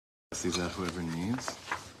See that whoever needs.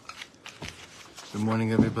 Good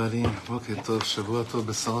morning, everybody. Boker Tov, Shavua Tov,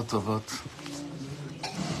 B'Sala Tovot.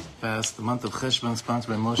 Fast, the month of Cheshvan,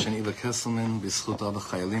 sponsored by Moshe and Eva Kesselman, B'Schut all the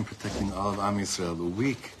Chayalim, protecting all of Am Yisrael. The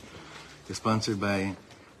week is sponsored by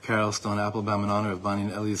Carol Stone Applebaum in honor of Bonnie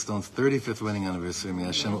and Elliot Stone's 35th wedding anniversary. May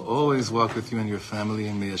Hashem always walk with you and your family,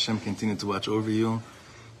 and may Hashem continue to watch over you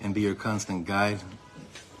and be your constant guide.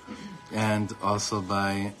 And also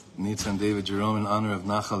by Nitza and David Jerome in honor of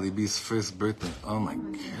Nachal Libi's first birthday. Oh my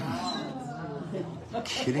God. Are you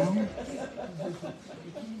kidding me?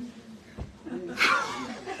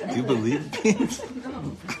 Do you believe these?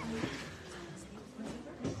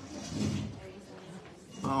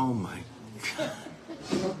 Oh my God.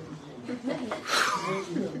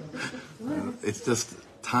 It's just,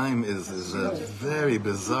 time is a very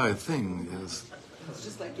bizarre thing. It's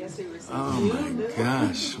just like yesterday we were saying. Oh my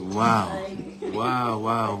gosh! Wow!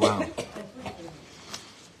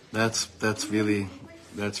 That's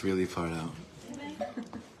really far out.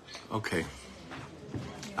 Okay.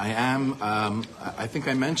 I think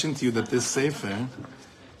I mentioned to you that this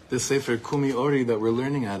sefer Kumi Ori that we're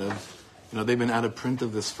learning out of, they've been out of print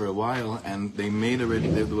of this for a while, and they made already.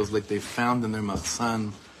 It was like they found in their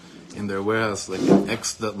machsan, in their warehouse, like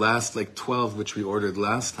the last 12 which we ordered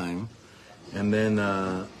last time. And then,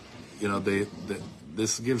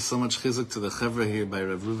 this gives so much chizuk to the chevra here by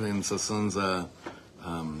Rav Ruven Sasson's,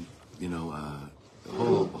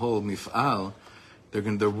 whole mif'al.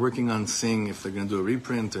 They're working on seeing if they're going to do a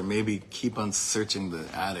reprint or maybe keep on searching the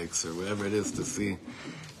attics or whatever it is to see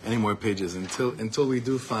any more pages until we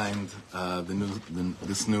do find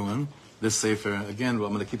this new one, this sefer. Again, I'm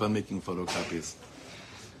going to keep on making photocopies.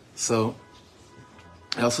 So,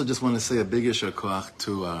 I also just want to say a big issur koach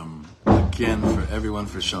to, again, for everyone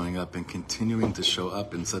for showing up and continuing to show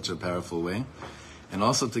up in such a powerful way. And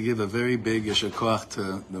also to give a very big issur koach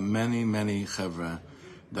to the many, many chevra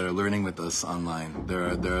that are learning with us online. There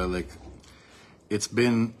are it's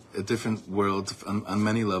been a different world on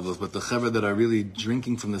many levels, but the chevra that are really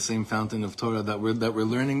drinking from the same fountain of Torah that we're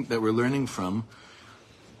learning from,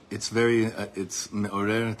 it's very, it's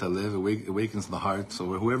me'orer talev, awakens the heart. So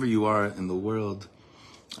whoever you are in the world,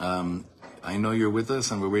 I know you're with us,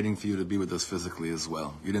 and we're waiting for you to be with us physically as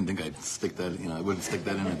well. You didn't think I'd stick that, I wouldn't stick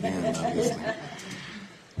that in at the end, obviously.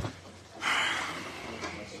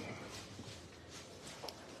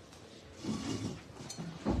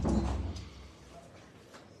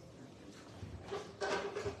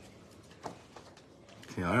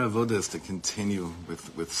 Okay, our avoda is to continue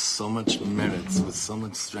with so much merits, with so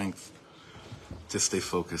much strength, to stay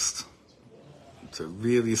focused, to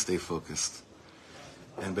really stay focused.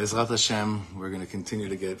 And Be'ezrat Hashem, we're going to continue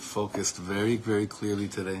to get focused very, very clearly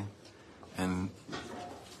today. And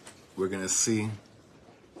we're going to see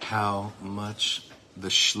how much the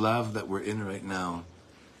shlav that we're in right now,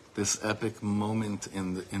 this epic moment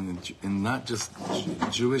in not just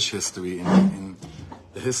Jewish history, in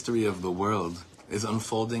the history of the world, is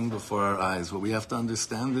unfolding before our eyes. But we have to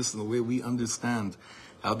understand this, and the way we understand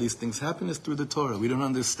how these things happen is through the Torah. We don't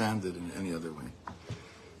understand it in any other way.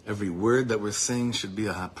 Every word that we're saying should be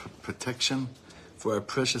a protection for our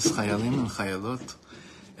precious chayalim and chayalot,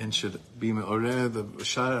 and should be me'orer the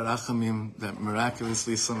shara rachamim, that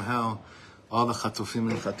miraculously somehow all the chatufim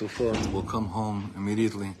and chatufot will come home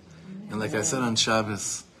immediately. And like I said on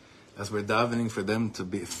Shabbos, as we're davening for them to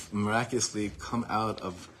be miraculously come out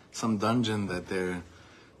of some dungeon that they're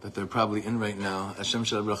probably in right now, Hashem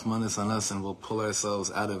shall rachmanis on us, and we'll pull ourselves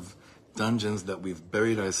out of dungeons that we've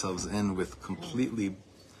buried ourselves in with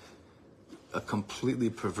a completely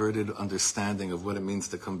perverted understanding of what it means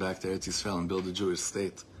to come back to Eretz Yisrael and build a Jewish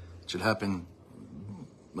state. It should happen,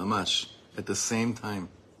 mamash, at the same time.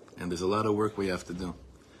 And there's a lot of work we have to do.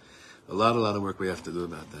 A lot of work we have to do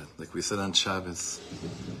about that. Like we said on Shabbos,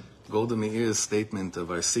 Golda Meir's statement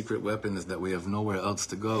of our secret weapon is that we have nowhere else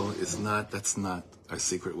to go that's not our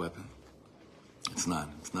secret weapon. That's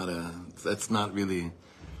not really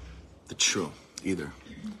the true either.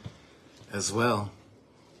 As well,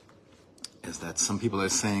 is that some people are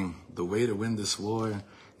saying the way to win this war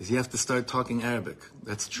is you have to start talking Arabic.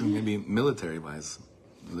 That's true, maybe military-wise,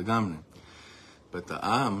 legamre. But the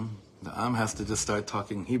Am has to just start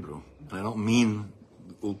talking Hebrew. And I don't mean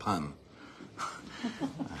Ulpan.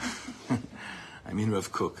 I mean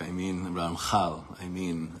Rav Kook. I mean Ramchal. I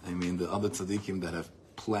mean the other tzaddikim that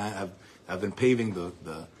have been paving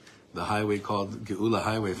the highway called Geula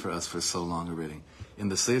Highway for us for so long already. In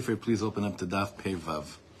the Sefer, please open up to Daf Pei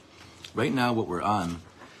Vav. Right now, what we're on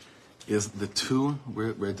is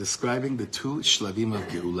we're describing the two shlavim of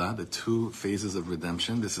Geula, the two phases of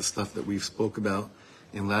redemption. This is stuff that we spoke about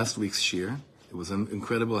in last week's shir, It was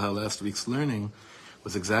incredible how last week's learning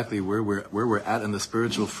was exactly where we're at on the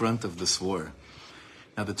spiritual front of this war.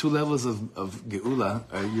 Now, the two levels of Geula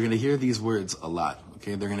you're going to hear these words a lot.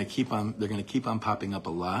 Okay, they're going to keep on popping up a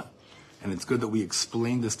lot, and it's good that we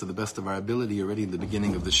explain this to the best of our ability already in the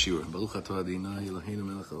beginning of the shiur.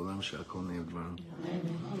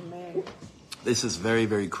 This is very,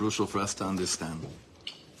 very crucial for us to understand.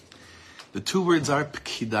 The two words are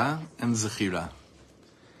pkida and zechira.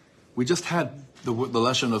 We just had the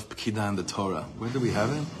lashon of pkida in the Torah. Where did we have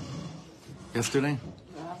it? Yesterday?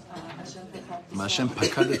 Hashem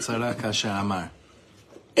pakad et tzara kasher amar.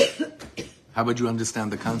 How would you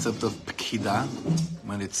understand the concept of pkida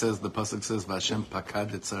when it says, the pasuk says, Vashem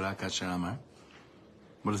pakad et tzara kasher amar?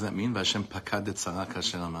 What does that mean? Vashem pakad et tzara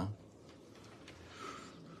kasher amar.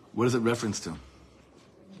 What is it reference to?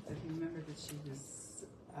 Remember that she was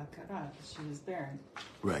karat, she was barren.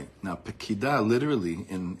 Right. Now, pekida, literally,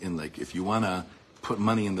 in like, if you want to put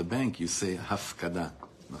money in the bank, you say hafkada.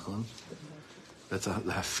 Nachon? That's a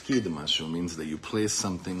hafkid mashu, means that you place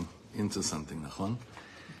something into something. Nachon?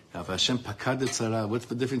 Now, Vashem pakad et tzara, what's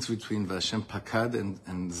the difference between Vashem pakad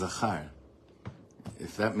and zachar?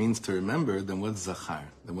 If that means to remember, then what's zachar?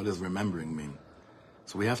 Then what does remembering mean?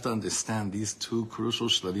 So we have to understand these two crucial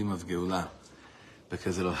shlavim of Geulah,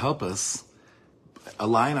 because it'll help us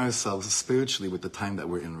align ourselves spiritually with the time that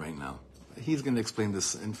we're in right now. He's going to explain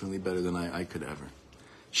this infinitely better than I could ever.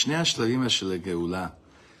 Shnei hashlavim shel Geulah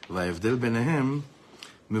v'ha'evdel beinehem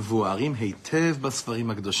mevuarim heitev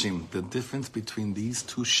basfarim hakdoshim. The difference between these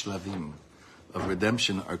two shlavim of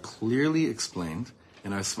redemption are clearly explained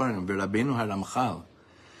in our svarim. V'Rabbeinu HaRamchal.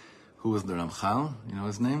 Who was the Ramchal? You know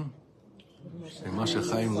his name?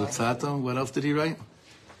 Moshe Chaim Lutzato. What else did he write?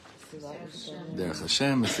 Derech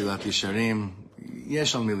Hashem, Mesilat Yesharim,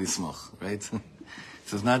 Yesh al mi lismoch, right? So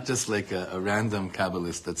it's not just like a random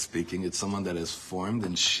Kabbalist that's speaking. It's someone that has formed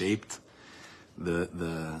and shaped the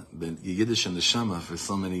Yiddish and the Shema for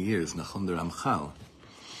so many years, Nachum the Ramchal.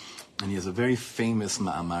 And he has a very famous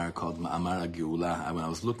ma'amar called Ma'amar HaGeulah. When I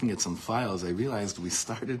was looking at some files, I realized we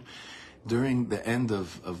started during the end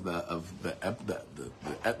of the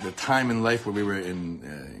time in life where we were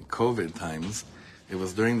in COVID times. It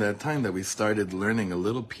was during that time that we started learning a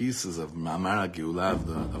little pieces of Ma'amar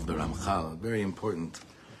HaGeulah of the Ramchal. Very important,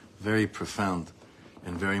 very profound,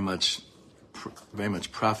 and very much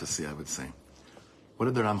prophecy, I would say. What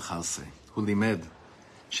did the Ramchal say? Hu limed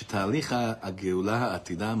shetahlich HaGeulah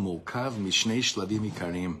ha'atida murkav mishnei shlavim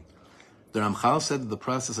ikariyim. The Ramchal said that the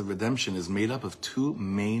process of redemption is made up of two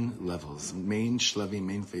main levels, main shlavim,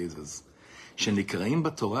 main phases. Shenikaraim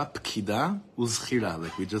b'Torah pkida u'zchira,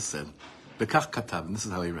 like we just said. Bekach katav, and this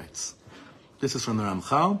is how he writes. This is from the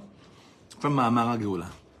Ramchal, from Ma'amar HaGeulah.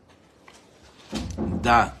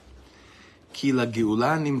 Da, ki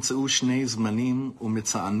lageulah nimtzeu shnei zmanim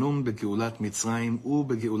u'metza'anum begeulat Mitzrayim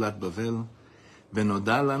u'begeulat Bavel,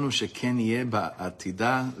 v'noda lanu sheken yeh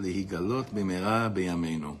ba'atida lehigalot b'mera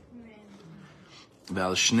b'yameinu.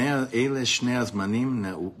 Now,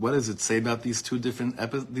 what does it say about these two different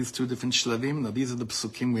shlavim? Now, these are the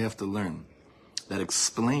psukim we have to learn that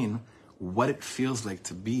explain what it feels like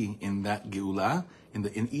to be in that geulah,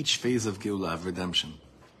 in each phase of geulah, of redemption.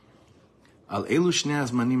 Al elu shnei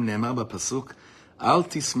azmanim ne'emar b'pasuk, al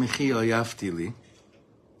tismechi oyavti li,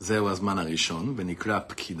 zehu azman harishon, v'nikra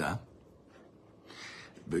pkida.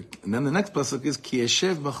 And then the next pasuk is, ki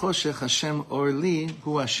eshev b'choshech Hashem or li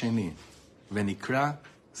hu hasheni. Venikra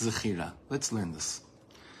zechira. Let's learn this.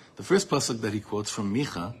 The first pasuk that he quotes from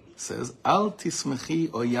Micha says, Al tismechi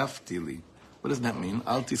oyavti li. What does that mean?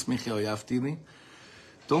 Al tismechi oyavti li.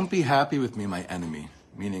 Don't be happy with me, my enemy.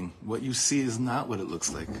 Meaning, what you see is not what it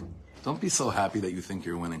looks like. Don't be so happy that you think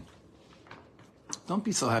you're winning. Don't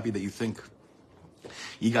be so happy that you think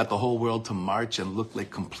you got the whole world to march and look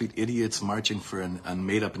like complete idiots marching for a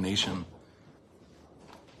made-up nation.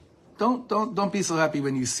 Don't be so happy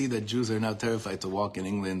when you see that Jews are now terrified to walk in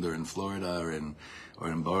England or in Florida or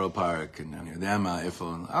in Borough Park and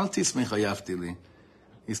Al tismech hayavti li.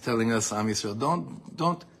 He's telling us, Am Yisrael,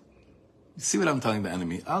 don't see what I'm telling the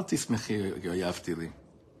enemy. Al tismech hayavti li.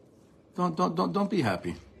 Don't be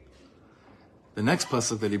happy. The next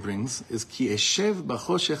pasuk that he brings is Ki eshev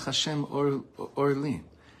b'choshech Hashem or li.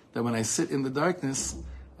 That when I sit in the darkness,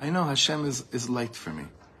 I know Hashem is light for me.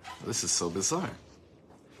 This is so bizarre.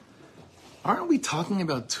 Aren't we talking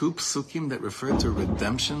about two psukim that refer to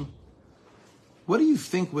redemption? What do you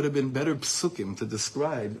think would have been better psukim to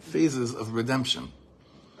describe phases of redemption?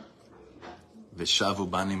 V'shavu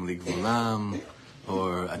banim ligvulam,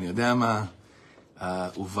 or ani yodea ma,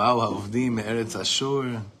 uvau ha'ovdim me'eretz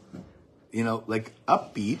Ashur. You know, like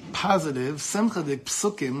upbeat, positive, simchadik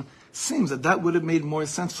psukim seems that would have made more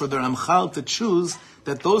sense for the Ramchal to choose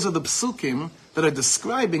that those are the psukim that are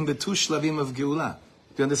describing the two shlavim of Geula.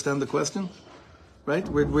 Do you understand the question? Right?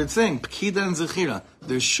 We're saying Pkida and Zechira.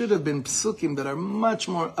 There should have been psukim that are much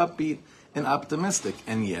more upbeat and optimistic,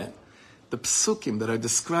 and yet the psukim that are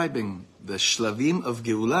describing the shlavim of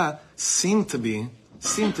Geula seem to be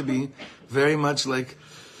very much like,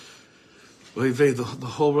 the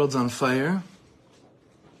whole world's on fire.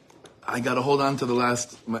 I got to hold on to the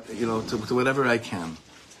last, to whatever I can.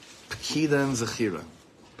 Pekida and Zechira.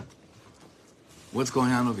 What's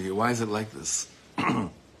going on over here? Why is it like this?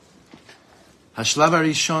 Hashlav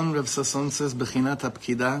Arishon, Rav Sasson says, Bechinat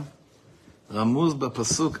HaPkida, Ramuz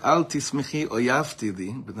b'pasuk, Al tismichi oyavti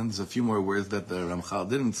di. But then there's a few more words that the Ramchal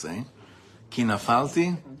didn't say. Ki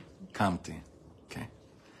nafalti, kamti. Okay.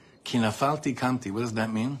 Ki nafalti, kamti. What does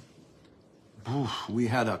that mean? We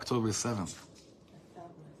had October 7th.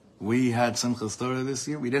 We had Simchas Torah this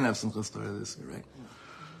year. We didn't have Simchas Torah this year, right?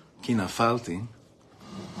 Ki nafalti.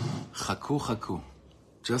 Chaku.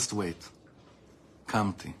 Just wait.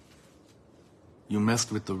 Kamti. You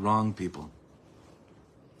messed with the wrong people.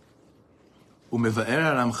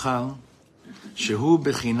 Umeva'er Ramchal, shehu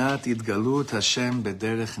bechinat idgalut Hashem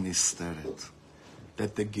bederech nisteret.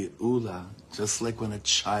 That the Geula, just like when a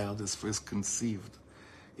child is first conceived,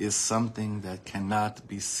 is something that cannot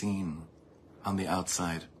be seen on the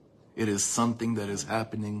outside. It is something that is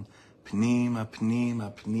happening pnima,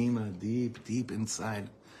 deep inside.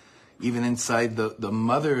 Even inside the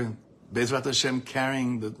mother, Bezrat Hashem,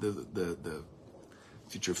 carrying the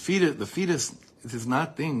future fetus, the fetus, it is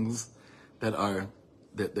not things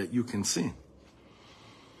that you can see.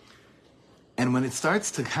 And when it starts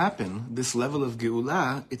to happen, this level of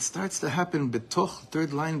Geula, it starts to happen betoch,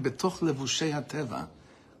 third line, betoch levushei hateva.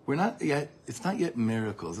 It's not yet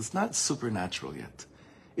miracles. It's not supernatural yet.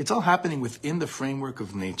 It's all happening within the framework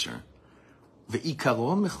of nature.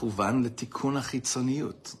 Ve'ikaro mechuvan letikun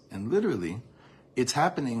hachitzoniyut. And literally, it's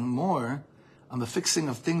happening more on the fixing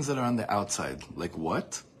of things that are on the outside. Like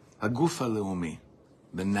what? Hagufa leumi.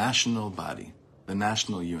 The national body. The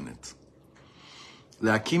national unit.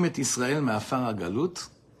 Le'akim et Yisrael me'afar hagalut.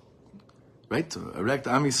 Right? To erect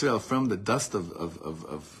Am Yisrael from the dust of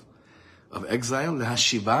exile.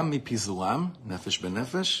 Le'hashivam mipizuram. Nefesh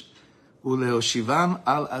benefesh. Uleoshivam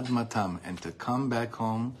al admatam. And to come back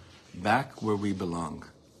home, back where we belong.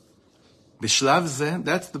 Bishlav zeh,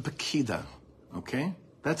 that's the Pekida. Okay?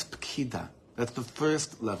 That's Pekida. That's the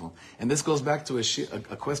first level. And this goes back to a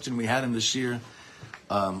question we had in the shir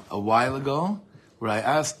a while ago, where I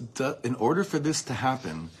asked, in order for this to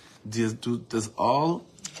happen,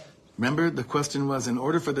 remember the question was, in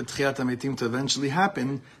order for the Tchiyat HaMetim to eventually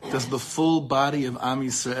happen, does the full body of Am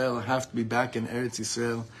Yisrael have to be back in Eretz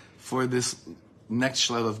Yisrael for this next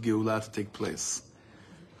shlev of Geula to take place?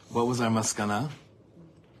 What was our maskana?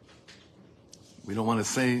 We don't want to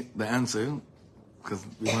say the answer, because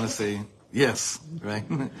we want to say yes, right?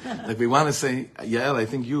 Like we want to say, Yael, I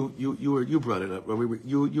think you brought it up.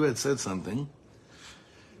 You had said something.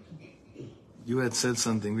 You had said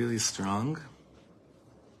something really strong.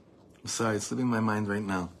 I'm sorry, it's slipping my mind right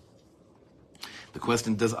now. The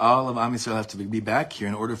question: does all of Am Yisrael have to be back here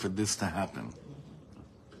in order for this to happen?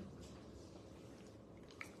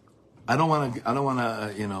 I don't want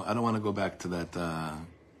to go back to that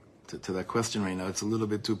to that question right now. It's a little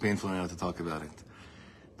bit too painful right now to talk about it,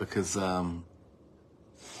 because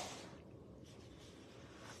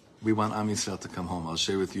we want Am Yisrael to come home. I'll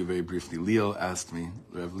share with you very briefly. Rev Leo asked me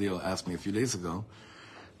a few days ago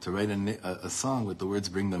to write a song with the words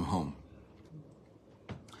 "Bring them home,"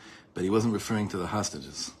 but he wasn't referring to the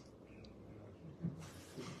hostages.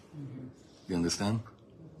 You understand?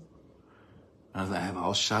 I have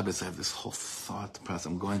all Shabbos, I have this whole thought process.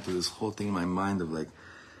 I'm going through this whole thing in my mind of like,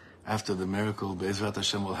 after the miracle, Be'ezrat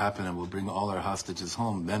Hashem will happen and we'll bring all our hostages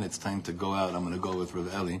home. Then it's time to go out. I'm going to go with Rav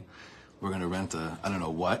Eli. We're going to rent I don't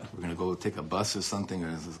know what. We're going to go take a bus or something.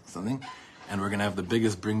 And we're going to have the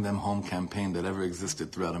biggest Bring Them Home campaign that ever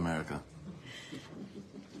existed throughout America.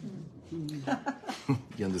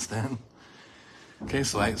 You understand? Okay,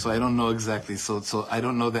 so I don't know exactly. So I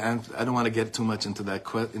don't know the answer. I don't want to get too much into that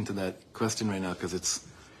question right now, because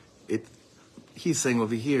he's saying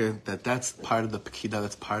over here that that's part of the Pekida,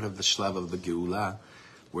 that's part of the Shlav of the Geula,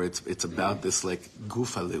 where it's about this like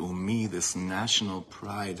Gufa Leumi, this national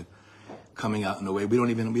pride coming out in a way we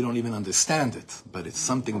don't even understand it, but it's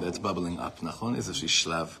something that's bubbling up. Nachon is a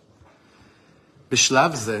Shlav.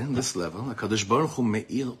 B'Shlav Zeh, this level, HaKadosh Baruch Hu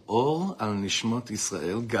me'ir or al nishmot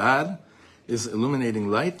Yisrael. God is illuminating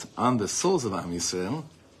light on the souls of Am Yisrael.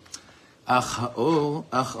 But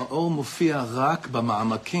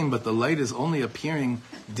the light is only appearing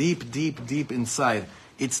deep, deep, deep inside.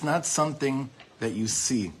 It's not something that you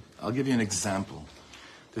see. I'll give you an example.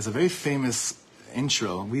 There's a very famous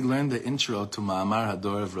intro. We learned the intro to Ma'amar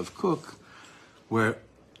Hador of Rav Kook, where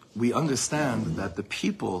we understand that the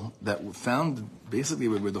people that were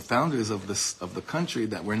the founders of the country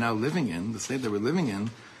that we're now living in, the state that we're living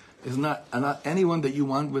in, is not anyone that you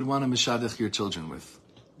would want to mishadech your children with.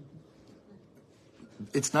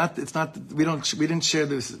 It's not. We didn't share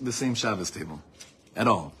the same Shabbos table, at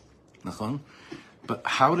all. Nachon? But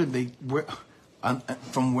how did they?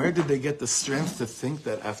 From where did they get the strength to think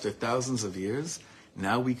that after thousands of years,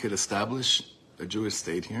 now we could establish a Jewish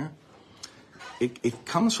state here? It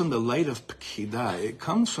comes from the light of Pekida. It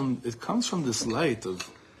comes from this light of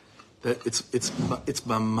that. It's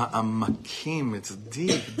b'ma'amakim. It's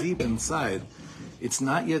deep inside. It's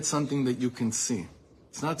not yet something that you can see.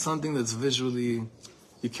 It's not something that's visually.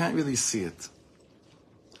 You can't really see it.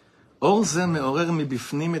 אור זה מעורר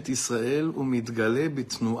מבפנים את ישראל ומתגלה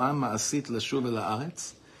בתנועה מעשית לשוב אל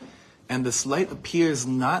הארץ. And this light appears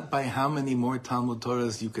not by how many more Talmud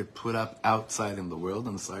Torahs you could put up outside in the world.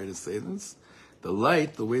 I'm sorry to say this. The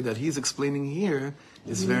light, the way that he's explaining here,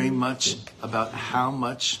 is very much about how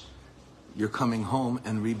much you're coming home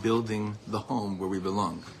and rebuilding the home where we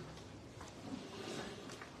belong.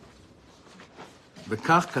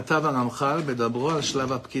 וכך כתב הרמח"ל בדברו על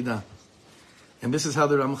שלב הפקידה. And this is how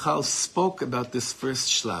the Ramchal spoke about this first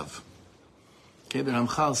shlav. Okay, the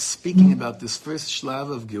Ramchal speaking about this first shlav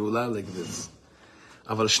of Geula like this.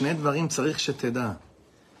 אבל שני דברים צריך שתדע.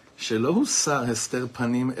 שלא הוסר הסתר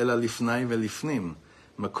פנים אלא לפני ולפנים.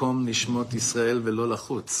 מקום נשמות ישראל ולא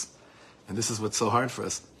לחוץ. And this is what's so hard for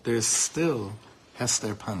us. There's still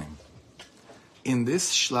hester panim. In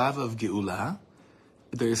this shlav of Geula,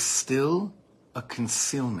 there's still a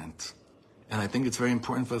concealment. And I think it's very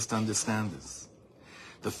important for us to understand this.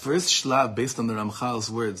 The first shlav, based on the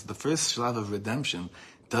Ramchal's words, the first shlav of redemption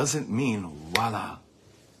doesn't mean, voila,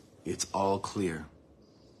 it's all clear.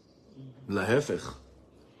 Lahefech.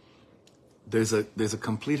 There's a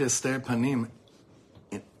complete hester panim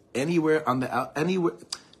anywhere on the anywhere.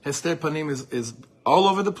 Hester panim is all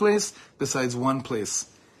over the place besides one place.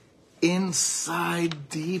 Inside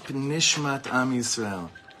deep nishmat Am Yisrael.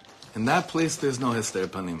 In that place there's no hester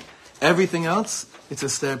panim. Everything else, it's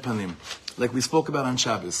hester panim. Like we spoke about on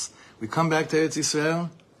Shabbos. We come back to Eretz Yisrael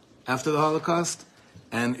after the Holocaust,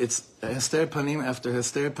 and it's hester panim after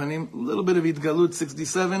hester panim, a little bit of Idgalut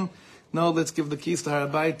 67. No, let's give the keys to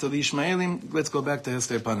Harabayit, to the Ishmaelim, let's go back to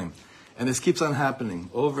hester panim. And this keeps on happening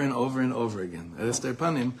over and over and over again. Hester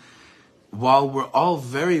panim, while we're all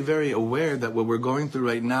very, very aware that what we're going through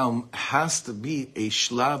right now has to be a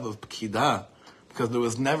shlav of Pekida, because there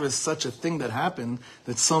was never such a thing that happened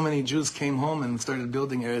that so many Jews came home and started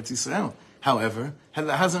building Eretz Yisrael. However,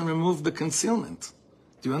 that hasn't removed the concealment.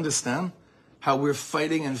 Do you understand? How we're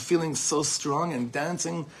fighting and feeling so strong and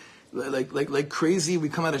dancing like crazy. We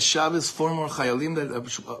come out of Shabbos, 4 more chayalim that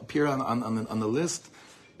appear on the list.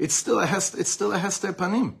 It's still a hester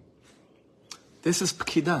panim. This is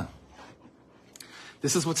Pekida.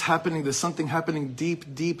 This is what's happening. There's something happening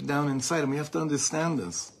deep, deep down inside, and we have to understand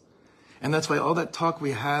this. And that's why all that talk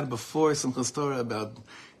we had before Simchas Torah about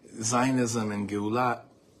Zionism and Geula,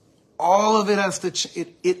 all of it has to,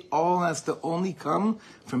 it all has to only come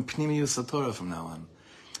from Pnimiyus HaTorah from now on.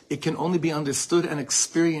 It can only be understood and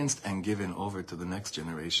experienced and given over to the next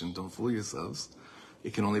generation. Don't fool yourselves.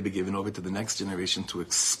 It can only be given over to the next generation to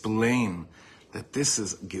explain that this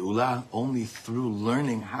is Geula only through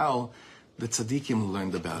learning how the tzaddikim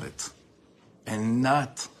learned about it, and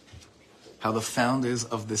not how the founders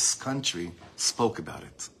of this country spoke about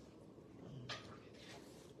it.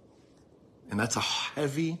 And that's a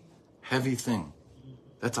heavy, heavy thing.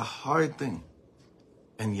 That's a hard thing.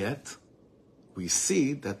 And yet, we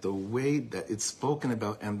see that the way that it's spoken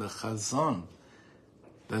about and the chazon,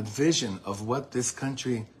 that vision of what this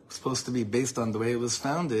country was supposed to be based on the way it was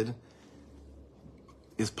founded,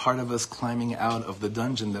 is part of us climbing out of the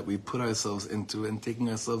dungeon that we put ourselves into and taking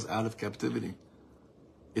ourselves out of captivity.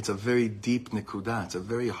 It's a very deep nekudah. It's a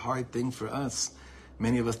very hard thing for us.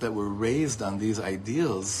 Many of us that were raised on these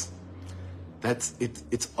ideals,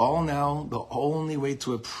 it's all now the only way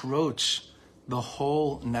to approach the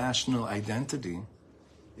whole national identity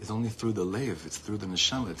is only through the leiv. It's through the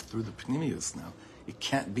neshama. It's through the pnimius now. It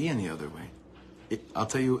can't be any other way. I'll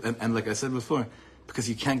tell you, and like I said before, because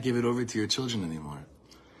you can't give it over to your children anymore.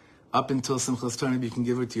 Up until Simchas Torah, you can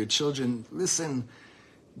give it to your children. Listen,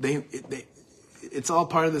 it's all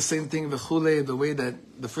part of the same thing, the way that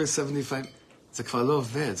the first 75, it's a kvar lo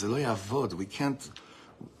oved, ze lo yavod. We can't,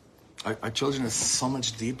 Our children are so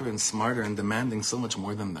much deeper and smarter and demanding so much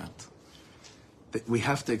more than that. That we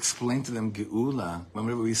have to explain to them Geula.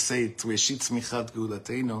 Whenever we say Reshit Tzmichat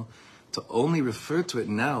Geulateinu, to only refer to it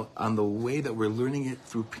now on the way that we're learning it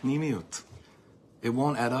through Pnimiut. It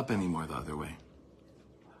won't add up anymore the other way.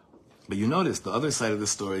 But you notice the other side of the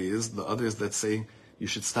story is the others that say you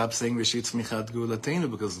should stop saying Reshit Tzmichat Geulateinu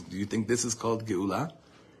because you think this is called Geula.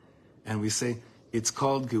 And we say it's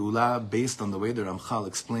called Geula based on the way the Ramchal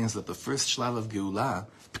explains that the first shlav of Geula,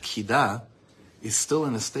 Pkida, is still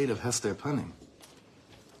in a state of Hester Panim.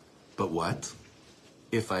 But what?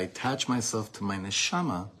 If I attach myself to my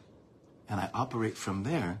neshama and I operate from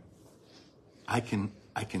there, I can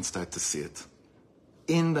start to see it.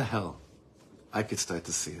 In the hell, I could start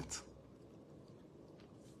to see it.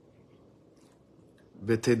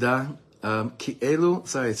 V'teda, ki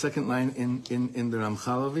elu, second line in the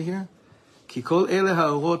Ramchal over here. כי כל אלה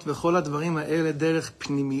האורות וכל הדברים האלה דרך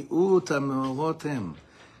פנימיות המאורות הם,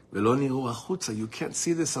 ולא נראו החוצה. You can't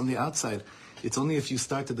see this on the outside. It's only if you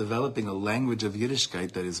start to developing a language of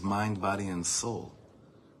Yiddishkeit that is mind, body, and soul.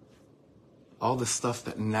 All the stuff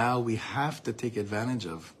that now we have to take advantage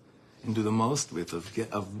of and do the most with,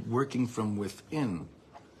 of working from within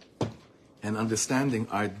and understanding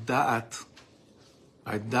our da'at.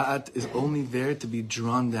 Our da'at is only there to be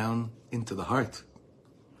drawn down into the heart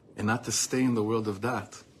and not to stay in the world of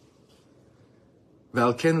da'at.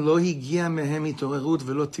 ועל כן לא הגיע מהם התעוררות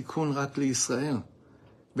ולא תיקון רק לישראל.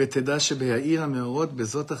 ותדע שבהעיר המאורות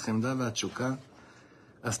בזאת החמדה והתשוקה,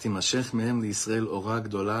 אז תימשך מהם לישראל אורה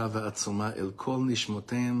גדולה ועצומה אל כל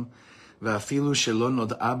נשמותיהם, ואפילו שלא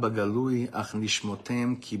נודעה בגלוי, אך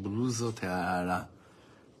נשמותיהם קיבלו זאת ההערה.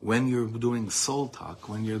 When you're doing soul talk,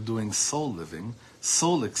 when you're doing soul living,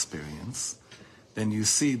 soul experience, then you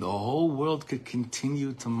see the whole world could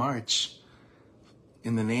continue to march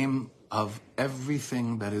in the name of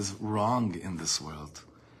everything that is wrong in this world.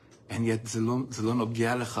 And yet,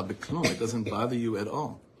 it doesn't bother you at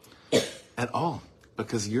all. At all.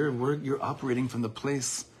 Because you're operating from the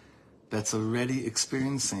place that's already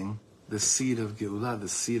experiencing the seed of Geulah, the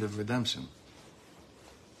seed of redemption.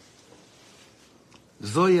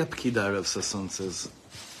 Zoya Pkida, Rav Sasson says,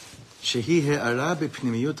 Shehi he'ara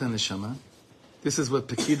b'pnimiyut ha'neshama. This is what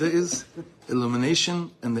Pekida is,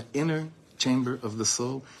 illumination in the inner chamber of the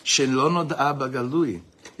soul. Shelo nod'a b'galui.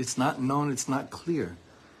 It's not known, it's not clear.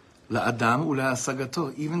 La'adam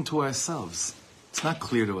u'la'asagato, even to ourselves. It's not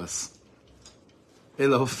clear to us.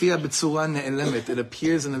 Ela hofia b'tzura ne'elemet. It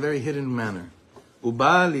appears in a very hidden manner.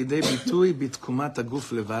 Uba lidei bitui bitkumat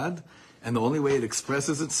haguf levad. And the only way it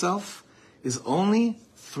expresses itself is only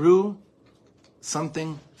through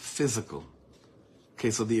something physical. Okay,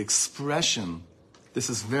 so the expression, this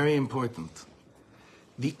is very important.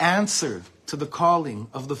 The answer to the calling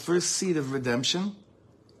of the first seed of redemption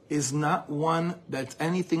is not one that's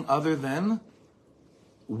anything other than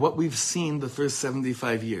what we've seen the first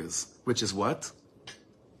 75 years, which is what?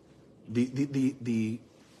 I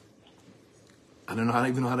don't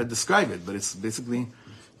even know how to describe it, but it's basically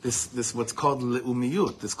this what's called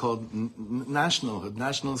le'umiyut, it's called nationalhood,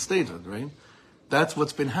 national statehood, right? That's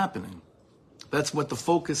what's been happening. That's what the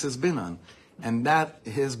focus has been on. And that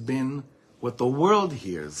has been what the world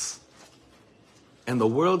hears. And the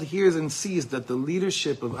world hears and sees that the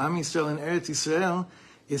leadership of Am Yisrael and Eretz Yisrael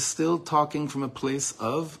is still talking from a place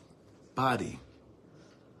of body.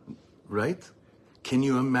 Right? Can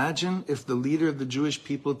you imagine if the leader of the Jewish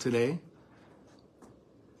people today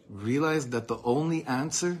realized that the only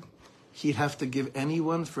answer he'd have to give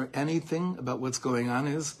anyone for anything about what's going on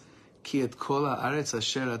is Ki et kol haaretz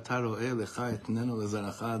asher ata ro'eh lecha etnenu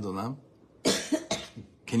lezaracha ad olam?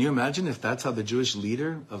 Can you imagine if that's how the Jewish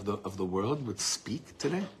leader of the world would speak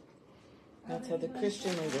today? That's how the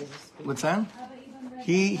Christian leaders speak. What's that?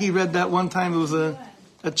 He read that one time. It was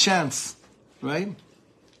a chance, right?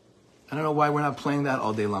 I don't know why we're not playing that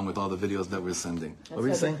all day long with all the videos that we're sending. That's what were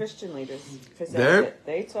you how saying? The Christian leaders, because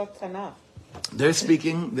they talk Tanakh. They're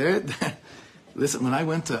speaking. Listen, when I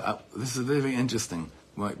went to this is very, very interesting.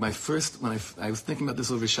 When I was thinking about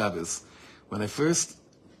this over Shabbos, when I first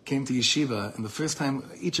came to yeshiva, and the first time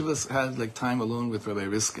each of us had like time alone with Rabbi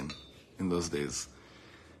Riskin in those days,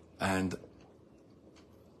 and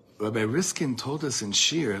Rabbi Riskin told us in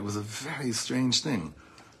Shir, it was a very strange thing,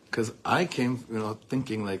 because I came,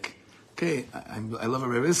 thinking like, okay, I love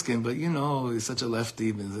Rabbi Riskin, but he's such a lefty.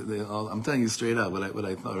 I'm telling you straight out what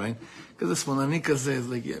I thought, right? Because this Monanika says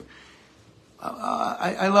like, yeah,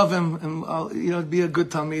 I love him, and I'll be a good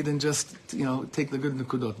Talmid and just take the good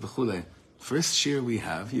nekudot v'chulei. First shir we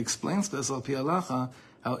have, he explains to us al pi halacha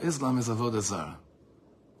how Islam is avodah zarah.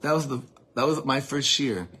 That was my first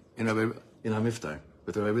shir in Hamiftar.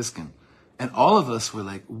 with Rabbi Biskin. And all of us were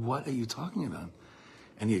like, what are you talking about?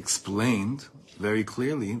 And he explained very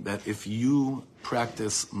clearly that if you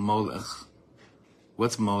practice molech,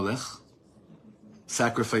 what's molech?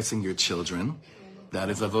 Sacrificing your children, that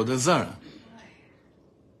is avodah zarah.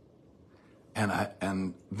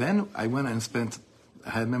 And then I went and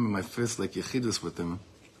I remember my first yechidus with him,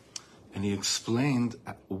 and he explained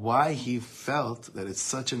why he felt that it's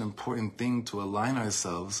such an important thing to align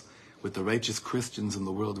ourselves with the righteous Christians in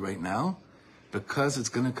the world right now, because it's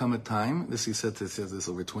going to come a time, he said this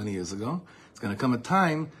over 20 years ago, it's going to come a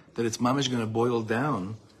time that it's mamish going to boil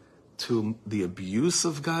down to the abuse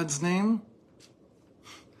of God's name,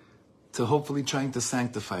 to hopefully trying to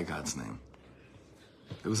sanctify God's name.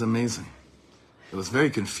 It was amazing. It was very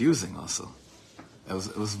confusing also. It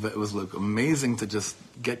was like amazing to just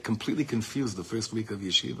get completely confused the first week of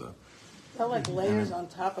yeshiva. They're like layers on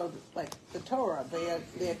top of like the Torah, the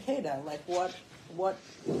Akedah. Like what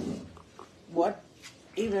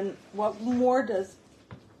more does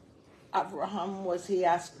Abraham was he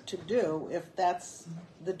asked to do if that's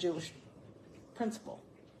the Jewish principle?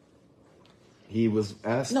 He was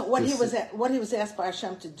asked. No, what he was asked by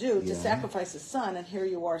Hashem to do to sacrifice his son, and here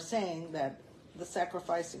you are saying that the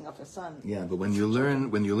sacrificing of his son. Yeah, but when you learn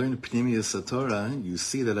Pnimiyus Torah, you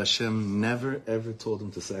see that Hashem never ever told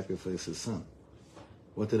him to sacrifice his son.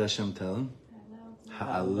 What did Hashem tell him?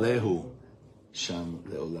 Ha'alehu sham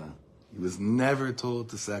le'olah. He was never told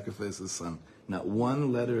to sacrifice his son. Not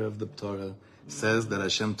one letter of the Torah says that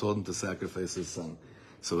Hashem told him to sacrifice his son.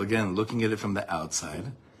 So again, looking at it from the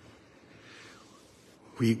outside,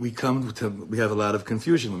 we have a lot of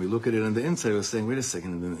confusion. When we look at it on the inside, we're saying, wait a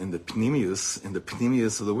second, in the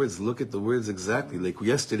pnimius of the words, look at the words exactly. Like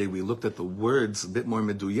yesterday, we looked at the words a bit more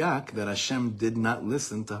meduyak, that Hashem did not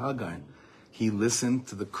listen to Hagar. He listened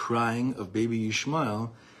to the crying of baby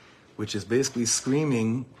Yishmael, which is basically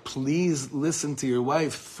screaming, please listen to your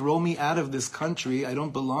wife, throw me out of this country, I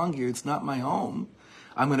don't belong here, it's not my home.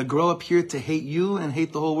 I'm going to grow up here to hate you and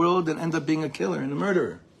hate the whole world and end up being a killer and a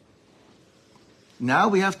murderer. Now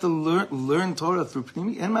we have to learn Torah through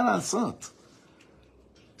Pnimi and Manasot.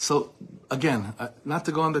 So, again, not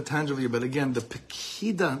to go on the tangent here, but again, the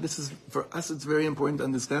Pekida, this is, for us, it's very important to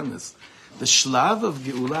understand this. The Shlav of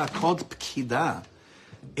Geula, called Pekida,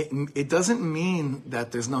 it doesn't mean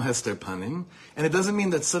that there's no Hester Panim, and it doesn't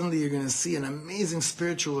mean that suddenly you're going to see an amazing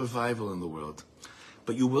spiritual revival in the world.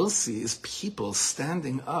 But you will see is people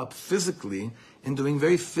standing up physically and doing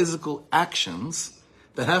very physical actions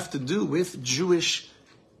that have to do with Jewish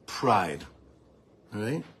pride. All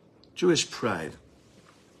right? Jewish pride.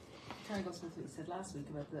 Kind of goes with what you said last week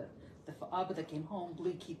about the Abba that came home,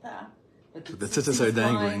 blue kippah, but the tzitzis are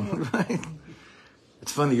dangling, right?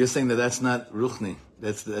 It's funny, you're saying that that's not ruchni.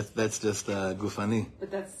 That's just gufani.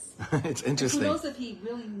 But that's... it's interesting. Who knows if he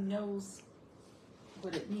really knows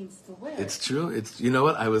what it means to wear? It's true. You know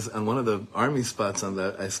what? I was on one of the army spots on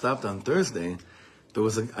that. I stopped on Thursday.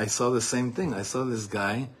 I saw the same thing. I saw this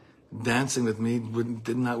guy dancing with me,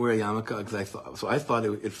 did not wear a yarmulke, I thought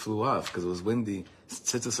it flew off because it was windy.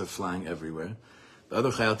 Tzitzis are flying everywhere. The other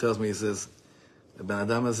chayal tells me, he says, הבן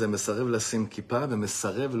אדם הזה מסרב לשים כיפה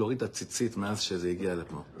ומסרב להוריד את הציצית מאז שזה הגיע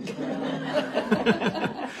לפה.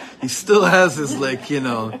 He still has his,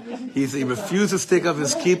 he refuses to take off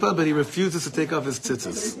his kippah, but he refuses to take off his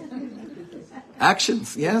tzitzis.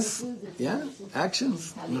 Actions, yes? Yeah,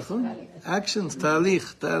 actions. Actions,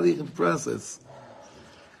 תהליך, process.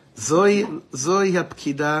 זוהי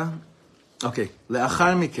הפקידה. Okay,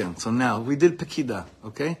 לאחר מכן. So now, we did פקידה,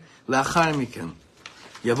 okay? לאחר מכן.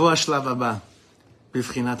 יבוא השלב הבא.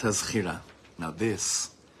 בבחינת הזכירה. Now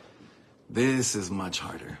this is much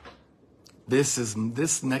harder. This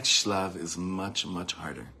next shlav is much, much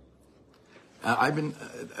harder. I've been,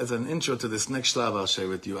 as an intro to this next shlav I'll share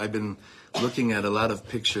with you, I've been looking at a lot of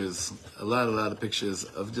pictures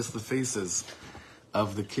of just the faces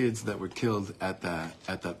of the kids that were killed at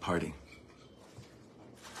that party.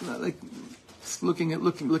 Like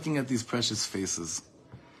looking at these precious faces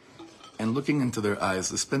and looking into their eyes,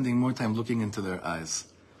 spending more time looking into their eyes.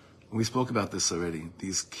 We spoke about this already.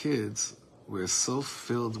 These kids were so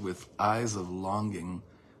filled with eyes of longing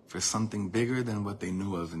for something bigger than what they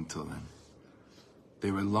knew of until then.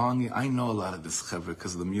 They were longing. I know a lot of this chevra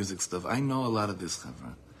because of the music stuff. I know a lot of this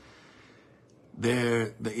chevra.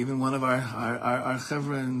 Even one of our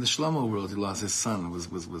chevra in the Shlomo world, he lost his son, was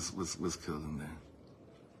killed in there.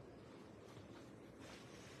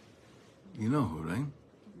 You know who, right?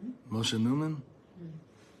 Moshe Newman?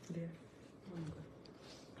 Yeah.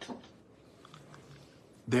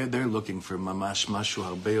 They're looking for mamash mashu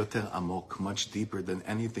harbe yoter amok, much deeper than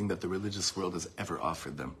anything that the religious world has ever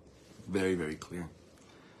offered them. Very, very clear.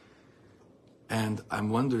 And I'm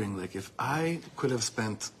wondering, like, if I could have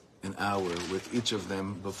spent an hour with each of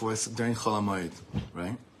them during Chol HaMoed,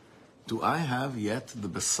 right? Do I have yet the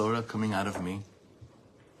Besora coming out of me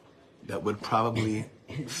that would probably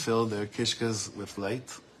fill their kishkas with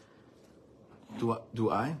light? Do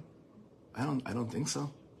I? I don't think so.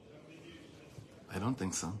 I don't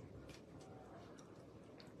think so.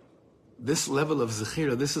 This level of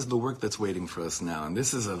Zechira, this is the work that's waiting for us now. And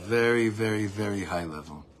this is a very, very, very high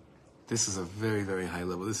level. This is a very, very high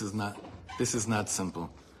level. This is not simple.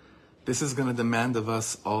 This is going to demand of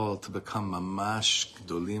us all to become mamash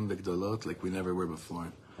gdolim v'gdolot like we never were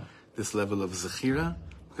before. This level of Zechira,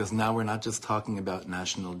 because now we're not just talking about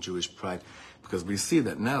national Jewish pride, because we see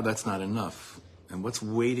that now that's not enough. And what's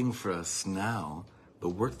waiting for us now, the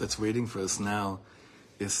work that's waiting for us now,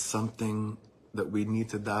 is something that we need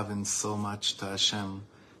to daven so much to Hashem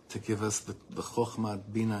to give us the chokhmah,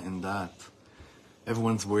 bina, and dat.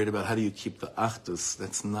 Everyone's worried about how do you keep the achdus.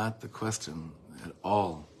 That's not the question at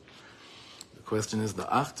all. The question is the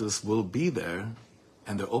achdus will be there,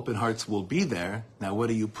 and their open hearts will be there. Now, what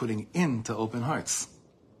are you putting into open hearts?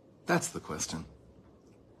 That's the question.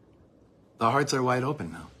 The hearts are wide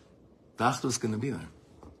open now. The achdus is going to be there.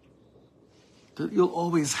 You'll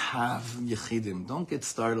always have yechidim. Don't get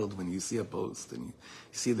startled when you see a post and you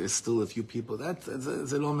see there's still a few people. That's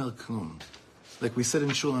zelom klum. Like we said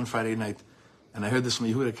in shul on Friday night, and I heard this from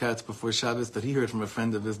Yehuda Katz before Shabbos, that he heard from a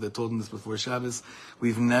friend of his that told him this before Shabbos.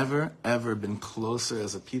 We've never, ever been closer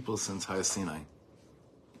as a people since Har Sinai.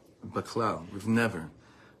 Baklal, we've never.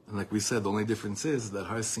 And like we said, the only difference is that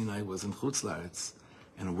Har Sinai was in Chutz La'aretz,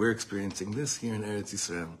 and we're experiencing this here in Eretz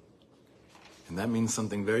Yisrael. And that means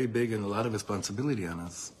something very big and a lot of responsibility on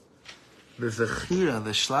us. The Zechira,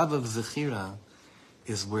 the Shlav of Zechira,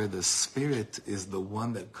 is where the Spirit is the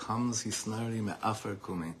one that comes, Hisnari me'afar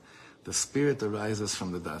Kumi. The Spirit arises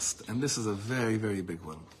from the dust. And this is a very, very big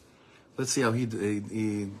one. Let's see how he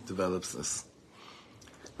develops this.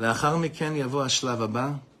 לאחר מכן יבוא השלב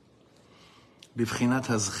הבא, בבחינת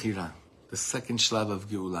הזכירה. The second Shlav of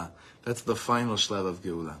Geula. That's the final Shlav of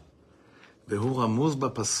Geula. והוא רמוז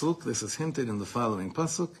בפסוק, this is hinted in the following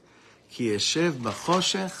pasuk, כי אשב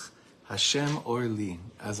בחושך, Hashem or li.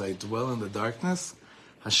 As I dwell in the darkness,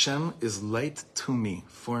 Hashem is light to me,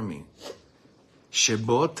 for me.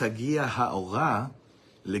 שבו תגיע האורה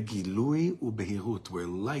לגילוי ובהירות, where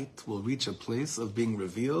light will reach a place of being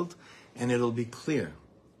revealed, and it'll be clear.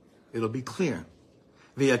 It'll be clear.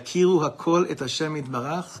 ויכירו הכל את השם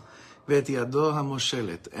יתברך, ואת ידו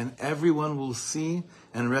המושלת. And everyone will see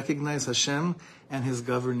and recognize Hashem and His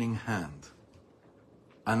governing hand.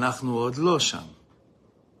 אנחנו עוד לא שם.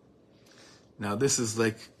 Now this is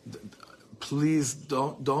like, please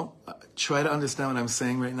don't try to understand what I'm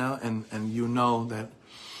saying right now, and you know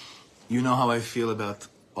how I feel about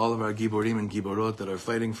all of our giborim and giborot that are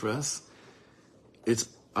fighting for us. It's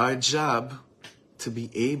our job to be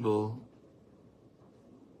able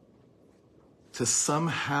to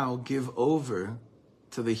somehow give over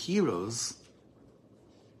to the heroes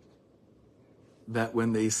that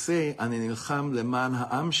when they say, Ani nilcham leman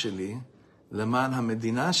ha'am sheli, leman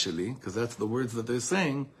ha'medina sheli, because that's the words that they're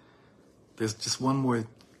saying, there's one more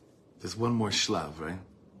shlav, right?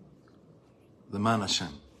 Leman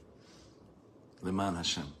Hashem. Leman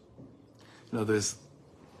Hashem. You know, there's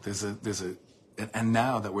a, and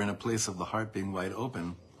now that we're in a place of the heart being wide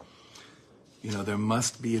open, you know, there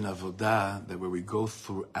must be an avodah that where we go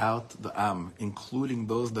throughout the Am, including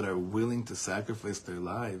those that are willing to sacrifice their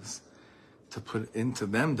lives, to put into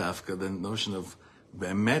them dafka the notion of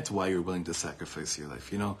be'emet, why you're willing to sacrifice your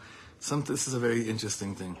life. You know, this is a very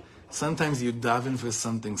interesting thing. Sometimes you daven for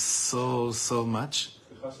something so much.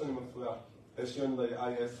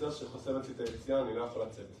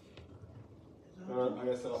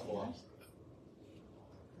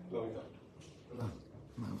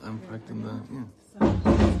 I'm correcting yeah.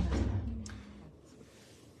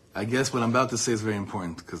 I guess what I'm about to say is very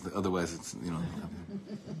important, because otherwise it's, you know.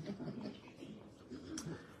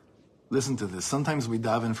 Listen to this. Sometimes we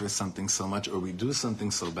daven for something so much, or we do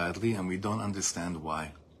something so badly, and we don't understand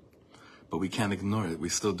why. But we can't ignore it. We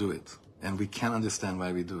still do it. And we can't understand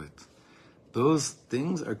why we do it. Those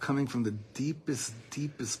things are coming from the deepest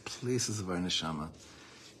places of our neshama.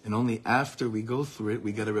 And only after we go through it,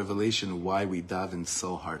 we get a revelation why we daven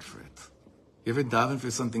so hard for it. You ever daven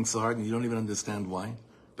for something so hard and you don't even understand why?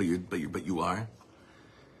 But you are?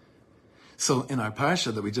 So in our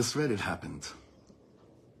parsha that we just read, it happened.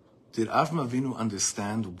 Did Avram Avinu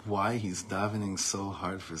understand why he's davening so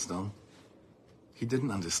hard for Sdom? He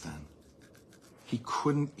didn't understand. He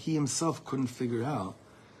himself couldn't figure out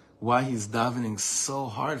why he's davening so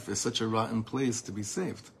hard for such a rotten place to be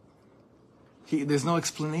saved. There's no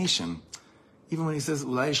explanation. Even when he says,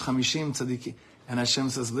 Ulai ish chamishim tzadiki, and Hashem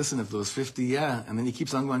says, listen, if those 50, yeah, and then he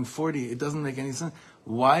keeps on going 40, it doesn't make any sense.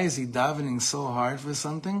 Why is he davening so hard for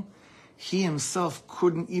something? He himself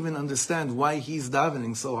couldn't even understand why he's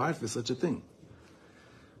davening so hard for such a thing.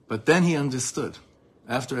 But then he understood.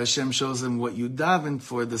 After Hashem shows him what you davened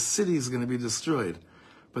for, the city is going to be destroyed.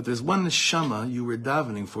 But there's one neshama you were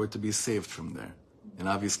davening for to be saved from there. And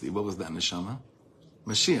obviously, what was that neshama?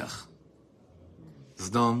 Mashiach.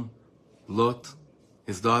 Zdom, Lot,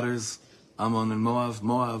 his daughters, Ammon and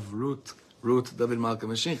Moab, Ruth, David, Malka,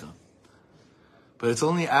 Mashiach. But it's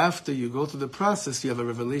only after you go through the process you have a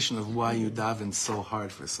revelation of why you daven so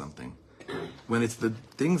hard for something. When it's the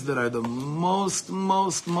things that are the most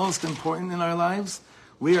important in our lives,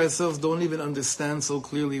 we ourselves don't even understand so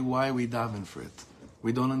clearly why we daven for it.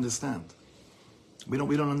 We don't understand. We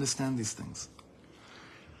don't understand these things.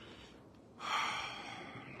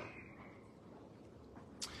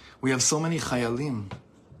 We have so many chayalim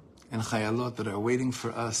and chayalot that are waiting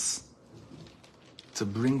for us to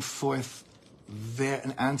bring forth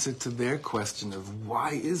an answer to their question of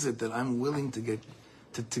why is it that I'm willing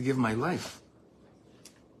to give my life?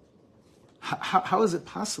 How is it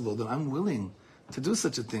possible that I'm willing to do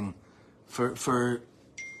such a thing for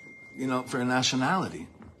a nationality,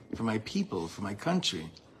 for my people, for my country?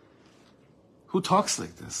 Who talks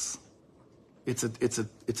like this? It's a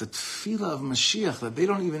tefillah of Mashiach that they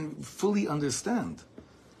don't even fully understand.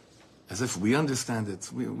 As if we understand it.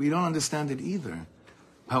 We don't understand it either.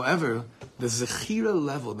 However, the zechira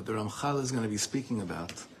level that the Ramchal is going to be speaking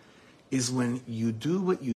about is when you do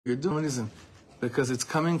what you're doing, because it's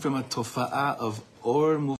coming from a tofa'ah of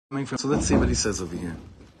or moving from. So let's see what he says over here.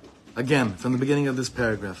 Again, from the beginning of this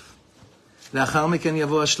paragraph. לאחר מכן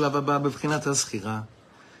יבוא השלב הבא בבחינת הזכירה,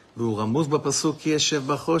 והוא רמוז בפסוק כי ישב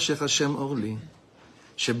בחושך השם אור לי,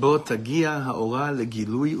 שבו תגיע האורה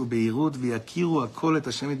לגילוי ובהירות ויכירו הכל את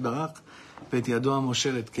השם יתברך ואת ידו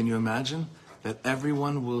המושלת. Can you imagine that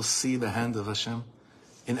everyone will see the hand of Hashem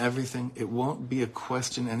in everything? It won't be a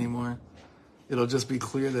question anymore. It'll just be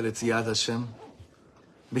clear that it's Yad Hashem.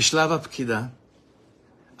 בשלב הפקידה,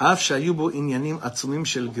 אף שהיו בו עניינים עצומים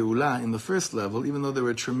של גאולה, in the first level, even though there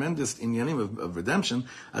were tremendous עניינים of redemption,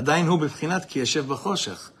 עדיין הוא בבחינת כי ישב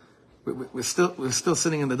בחושך. We're still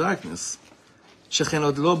sitting in the darkness. שכן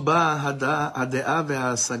עוד לא באה הדעה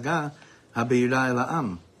וההשגה הבהירה אל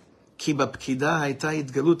העם. כי בפקידה הייתה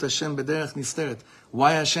התגלות השם בדרך נסתרת.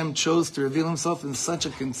 Why Hashem chose to reveal himself in such a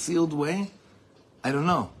concealed way? I don't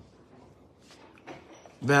know.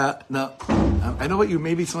 Now, I know what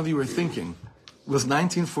maybe some of you were thinking. Was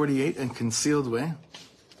 1948 a concealed way?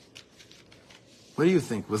 What do you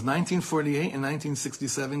think? Was 1948 and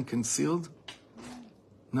 1967 concealed?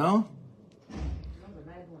 No?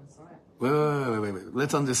 Wait.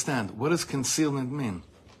 Let's understand. What does concealment mean?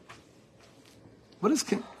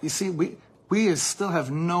 You see, we still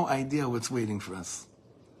have no idea what's waiting for us.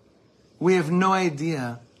 We have no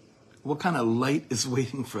idea what kind of light is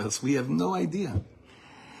waiting for us. We have no idea.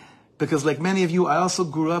 Because like many of you, I also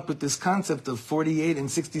grew up with this concept of 48 and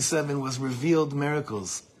 67 was revealed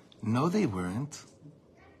miracles. No, they weren't.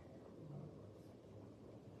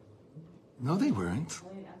 No, they weren't.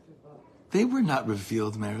 They were not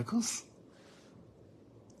revealed miracles.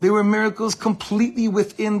 They were miracles completely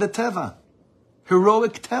within the Teva.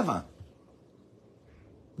 Heroic Teva.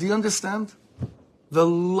 Do you understand? The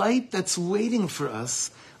light that's waiting for us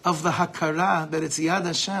of the Hakara, that it's Yad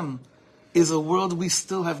Hashem, is a world we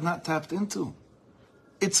still have not tapped into.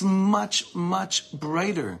 It's much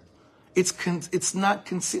brighter. It's not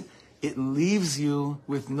concealed. It leaves you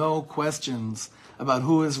with no questions about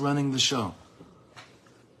who is running the show.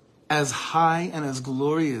 As high and as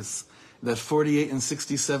glorious that 48 and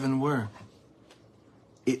 67 were,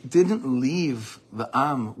 it didn't leave the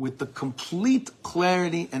Am with the complete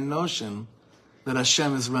clarity and notion that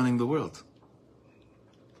Hashem is running the world.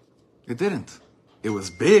 It didn't. It was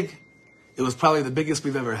big. It was probably the biggest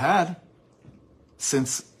we've ever had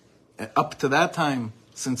since up to that time,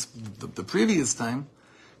 since the previous time,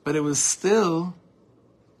 but it was still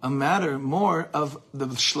a matter more of the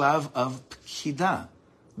shlav of Pkida,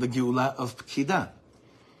 the Geula of Pkida,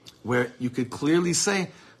 where you could clearly say,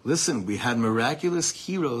 listen, we had miraculous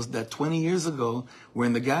heroes that 20 years ago were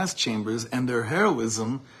in the gas chambers, and their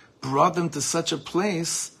heroism brought them to such a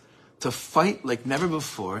place to fight like never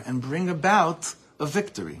before and bring about a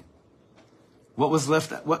victory. What was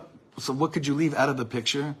left? So what could you leave out of the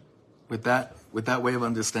picture with that way of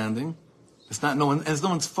understanding? It's no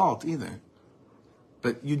one's fault either.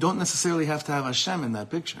 But you don't necessarily have to have Hashem in that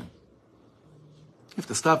picture. You have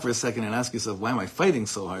to stop for a second and ask yourself, why am I fighting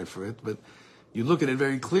so hard for it? But You look at it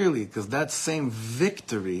very clearly, because that same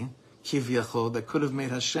victory, kivyachol, that could have made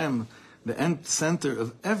Hashem the end center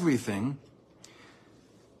of everything,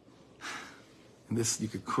 and this, you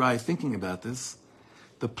could cry thinking about this,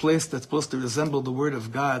 the place that's supposed to resemble the Word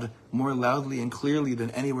of God more loudly and clearly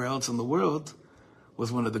than anywhere else in the world,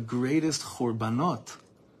 was one of the greatest churbanot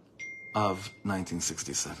of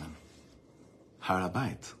 1967. Har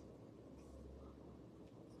HaBayit.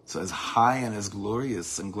 So as high and as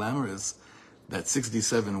glorious and glamorous that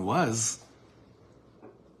 67 was,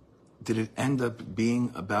 did it end up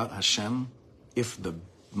being about Hashem if the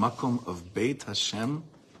makom of Beit Hashem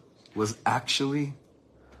was actually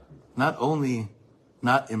not only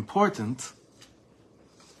not important,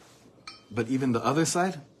 but even the other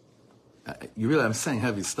side? You really, I'm saying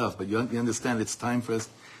heavy stuff, but you understand it's time for us.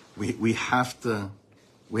 We have to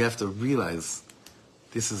realize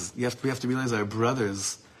this is, we have to realize our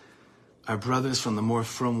brothers from the more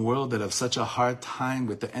frum world that have such a hard time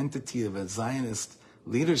with the entity of a Zionist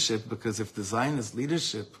leadership, because if the Zionist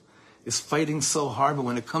leadership is fighting so hard, but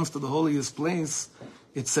when it comes to the holiest place,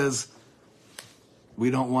 it says,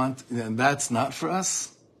 we don't want, and that's not for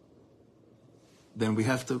us, then we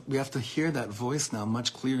have to hear that voice now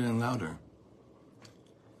much clearer and louder.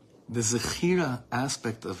 The Zechira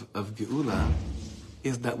aspect of Geula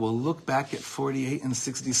is that we'll look back at 48 and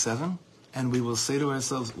 67, and we will say to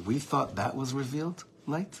ourselves, we thought that was revealed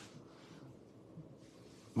light?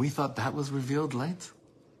 We thought that was revealed light?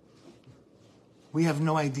 We have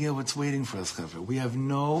no idea what's waiting for us, Chaver. We have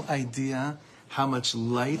no idea how much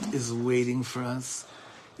light is waiting for us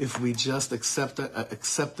if we just accept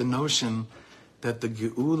the notion that the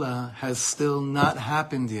Geula has still not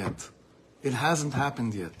happened yet. It hasn't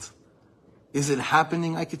happened yet. Is it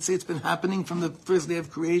happening? I could say it's been happening from the first day of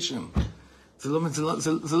creation.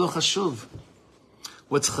 Zelo chashuv.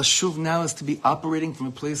 What's chashuv now is to be operating from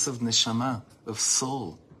a place of neshama, of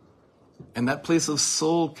soul. And that place of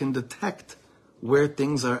soul can detect where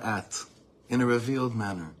things are at in a revealed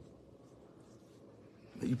manner.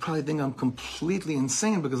 You probably think I'm completely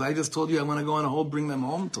insane because I just told you I want to go on a whole Bring Them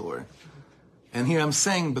Home tour. And here I'm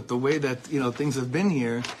saying, but the way that, things have been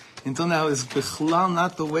here until now is bichlal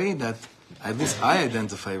not the way that at least I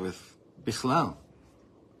identify with. Bichlal.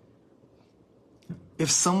 If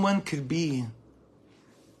someone could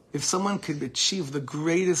achieve the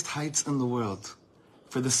greatest heights in the world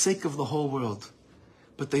for the sake of the whole world,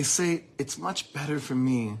 but they say, it's much better for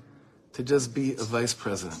me to just be a vice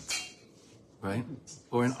president, right?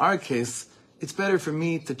 Or in our case, it's better for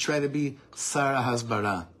me to try to be Sara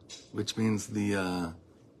Hasbara, which means the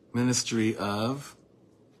Ministry of,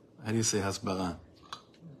 how do you say Hasbara?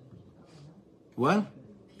 What?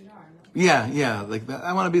 Yeah, like that.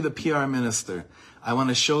 I want to be the PR minister. I want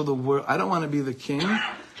to show the world, I don't want to be the king.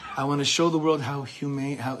 I want to show the world how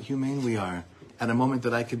humane we are at a moment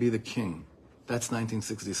that I could be the king. That's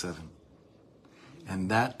 1967. And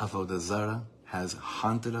that Avodah Zarah has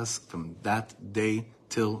haunted us from that day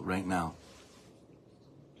till right now.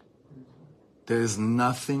 There is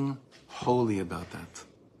nothing holy about that.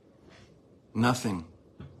 Nothing.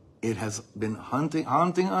 It has been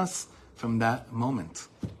haunting us from that moment.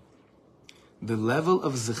 The level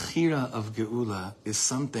of Zechira of Geula is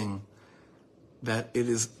something that it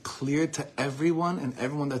is clear to everyone and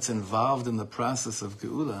everyone that's involved in the process of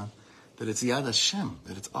Geula that it's Yad Hashem,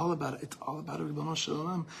 that it's all about Ribono Shel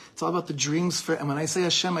Olam. It's all about the dreams and when I say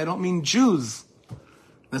Hashem, I don't mean Jews.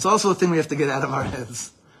 That's also a thing we have to get out of our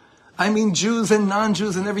heads. I mean Jews and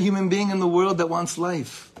non-Jews and every human being in the world that wants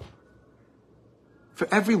life. For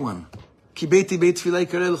everyone. Ki beiti beit tefillah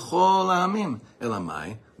yikareh l'chol ha'amim.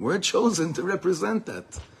 Elamai. We're chosen to represent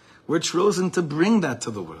that. We're chosen to bring that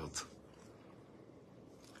to the world.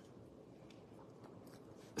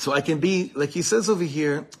 So I can be, like he says over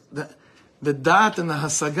here, the dat and the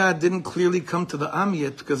hasagah didn't clearly come to the am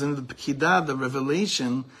yet because in the Pekidah, the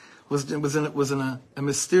revelation was in a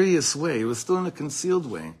mysterious way. It was still in a concealed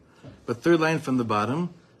way. But third line from the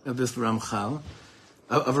bottom of this Ramchal,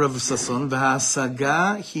 of Rav Sasson,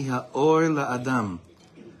 v'hasagah hi ha'or la'adam.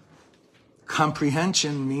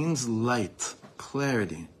 Comprehension means light,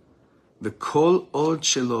 clarity. The kol od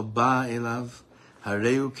shelo ba elav,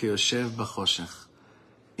 hareu kiyoshev b'choshech.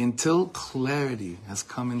 Until clarity has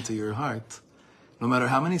come into your heart, no matter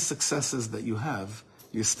how many successes that you have,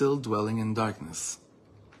 you're still dwelling in darkness.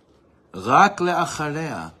 Rak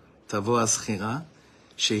le'acharea tavo azchira,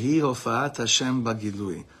 shehi hofa'at Hashem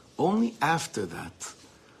bagilui. Only after that,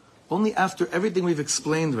 only after everything we've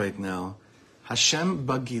explained right now, Hashem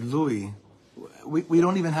bagilui, we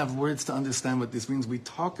don't even have words to understand what this means. We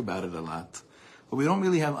talk about it a lot, but we don't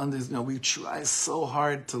really have we try so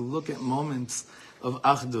hard to look at moments of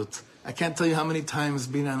achdut I can't tell you how many times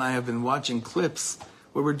Bina and I have been watching clips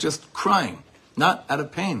where we're just crying, not out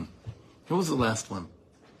of pain. What was the last one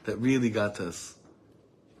that really got to us?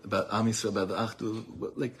 About Am Yisrael, about the Achdut.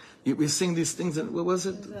 Like, we're seeing these things, and what was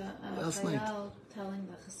it? Last night. Telling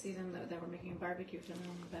the Hasidim that were making barbecue for them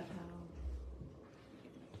about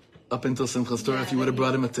how... Up until Simchas Torah, if you would have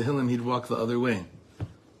brought him a Tehillim, he'd walk the other way.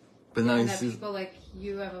 But now and he that sees... people like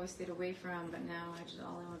you have always stayed away from, but now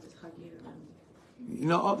all I want is hug you. You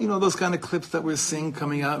know those kind of clips that we're seeing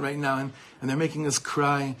coming out right now, and they're making us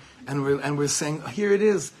cry, and we're saying, here it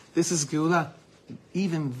is, this is Geulah.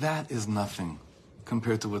 Even that is nothing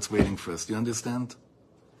compared to what's waiting for us. Do you understand?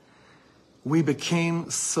 We became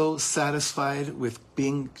so satisfied with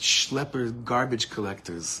being schlepper garbage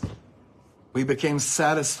collectors. We became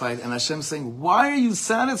satisfied, and Hashem's saying, why are you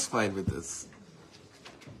satisfied with this?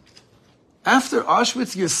 After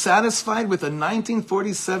Auschwitz, you're satisfied with a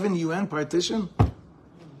 1947 UN partition?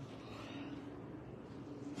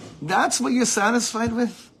 That's what you're satisfied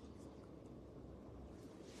with?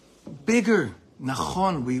 Bigger.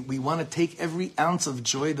 Nachon, we want to take every ounce of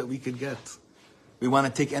joy that we could get. We want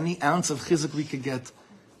to take any ounce of chizuk we could get.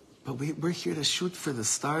 But we're here to shoot for the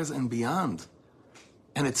stars and beyond.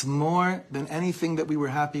 And it's more than anything that we were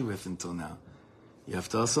happy with until now. You have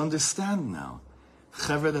to also understand now,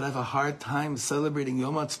 Chevra that have a hard time celebrating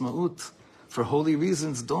Yom HaAtzmaut for holy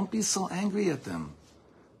reasons, don't be so angry at them.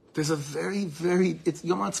 There's a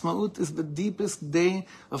Yom HaAtzmaut is the deepest day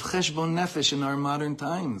of Cheshbon Nefesh in our modern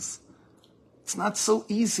times. It's not so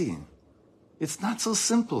easy. It's not so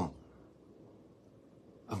simple.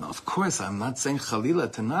 Of course, I'm not saying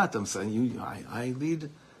Chalila to not. I'm saying I lead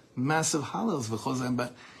massive hallels,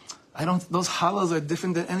 but those hallels are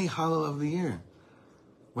different than any hallel of the year.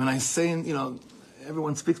 When I say,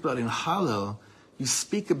 everyone speaks about in hallel, you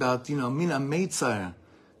speak about, mina meitzar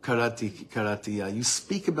karati. You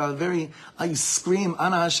speak about you scream,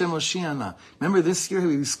 Ana Hashem Oshiana. Remember this year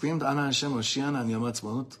we screamed Ana Hashem Oshiana on Yom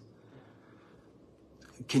HaAtzmaut?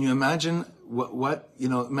 Can you imagine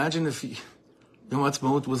imagine if Yom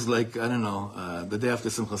HaAtzmaut was like, I don't know, the day after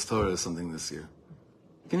Simchas Torah or something this year.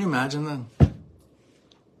 Can you imagine that?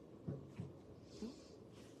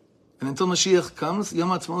 And until Mashiach comes, Yom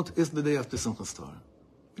HaAtzmaut is the day after Simchas Torah.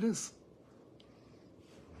 It is.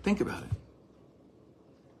 Think about it.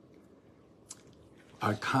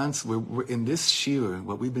 We're in this shiur,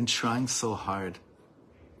 what we've been trying so hard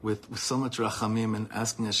with so much rachamim and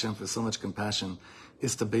asking Hashem for so much compassion,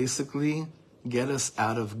 is to basically get us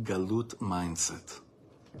out of galut mindset.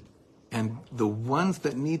 And the ones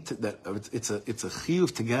that it's a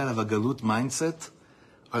chiyuv to get out of a galut mindset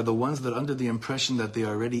are the ones that are under the impression that they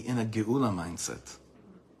are already in a geula mindset.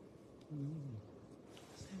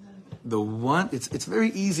 It's very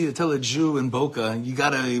easy to tell a Jew in Boca, you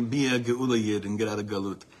gotta be a geula yid and get out of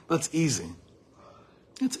galut. That's easy.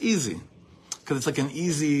 It's easy. Because it's like an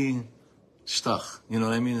easy shtach. You know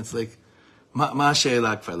what I mean? It's like,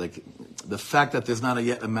 like the fact that there's not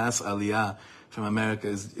yet a mass aliyah from America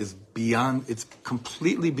is beyond, it's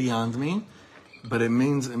completely beyond me, but it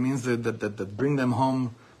means that bring them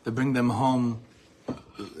home,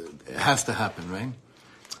 it has to happen, right?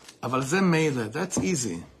 Aval zeh meila, that's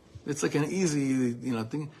easy. It's like an easy,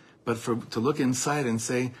 thing. But to look inside and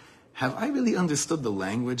say, have I really understood the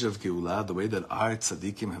language of Geulah, the way that our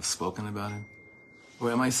tzaddikim have spoken about it?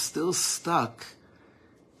 Or am I still stuck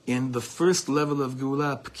in the first level of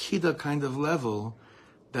Geulah, Pekida kind of level,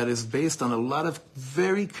 that is based on a lot of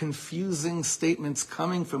very confusing statements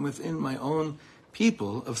coming from within my own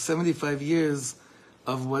people of 75 years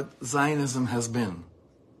of what Zionism has been?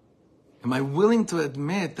 Am I willing to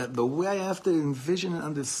admit that the way I have to envision and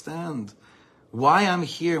understand why I'm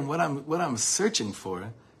here and what I'm searching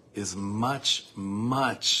for is much,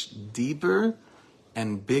 much deeper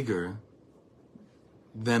and bigger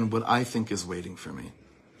than what I think is waiting for me?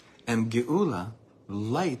 And Geula,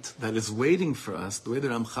 light that is waiting for us, the way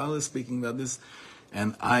that Ramchal is speaking about this,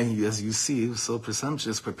 and I, as you see, so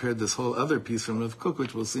presumptuous, prepared this whole other piece from Rav Kook,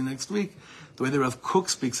 which we'll see next week. The way that Rav Kook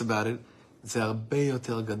speaks about it, it's Arbei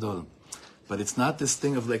Yoter Gadol. But it's not this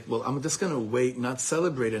thing of like, well, I'm just going to wait, not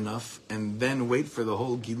celebrate enough, and then wait for the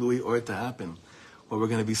whole Gilui Or to happen. What we're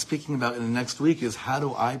going to be speaking about in the next week is how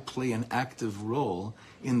do I play an active role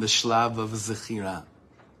in the shlav of Zechira,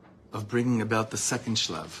 of bringing about the second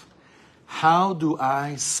shlav. How do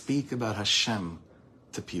I speak about Hashem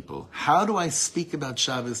to people? How do I speak about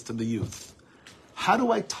Shabbos to the youth? How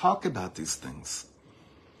do I talk about these things?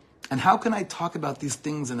 And how can I talk about these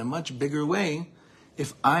things in a much bigger way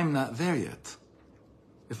if I'm not there yet?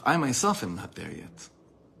 If I myself am not there yet?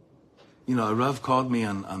 A Rav called me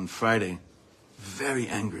on Friday, very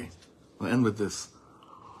angry. We'll end with this.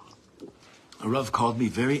 a Rav called me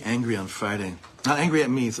very angry on Friday. Not angry at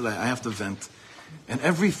me, so I have to vent. And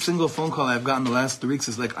every single phone call I've gotten the last 3 weeks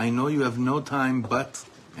is like, I know you have no time, but...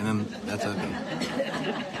 And then that's okay.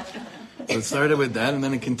 So it started with that, and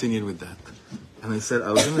then it continued with that. And I said,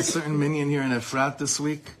 I was in a certain minyan here in Efrat this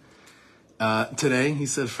week. Today, he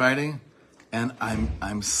said Friday, and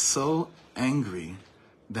I'm so angry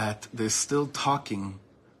that they're still talking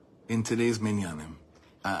in today's minyanim.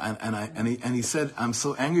 And he said, I'm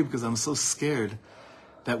so angry because I'm so scared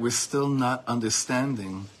that we're still not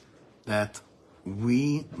understanding that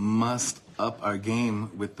we must up our game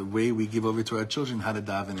with the way we give over to our children how to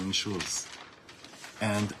daven in shuls.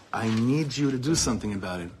 And I need you to do something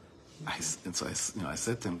about it. I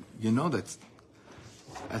said to him,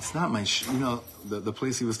 that's not my the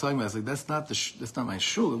place he was talking about. I was like, that's not my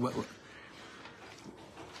shul.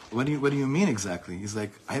 What do you mean exactly? He's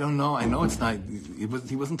like, I don't know. I know it's not.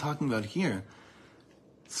 He wasn't talking about here.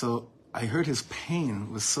 So I heard his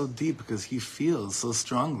pain was so deep because he feels so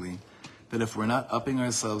strongly that if we're not upping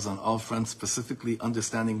ourselves on all fronts, specifically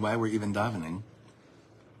understanding why we're even davening,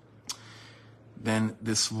 then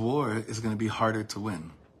this war is going to be harder to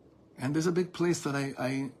win. And there's a big place that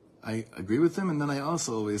I agree with him, and then I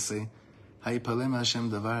also always say, Ha'ipalem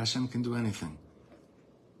Hashem davar, Hashem can do anything.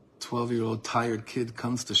 12-year-old tired kid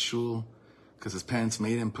comes to shul because his parents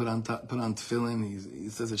made him put on tefillin. He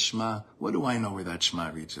says a shema. What do I know where that shema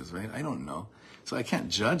reaches, right? I don't know. So I can't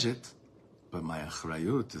judge it, but my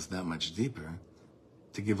achrayut is that much deeper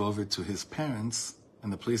to give over to his parents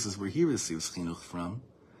and the places where he receives chinuch from,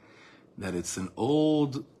 that it's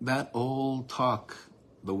that old talk,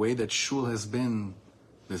 the way that shul has been.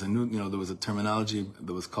 There's a new, there was a terminology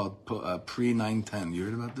that was called pre-910. You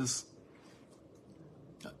heard about this?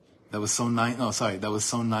 That was so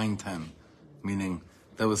 910. Meaning,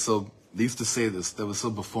 they used to say this, that was so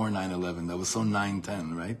before 9/11, that was so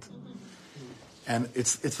 910, right? And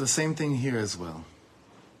it's the same thing here as well.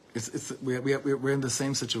 We're in the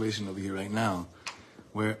same situation over here right now,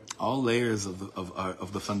 where all layers of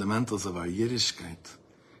the fundamentals of our Yiddishkeit,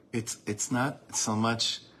 it's not so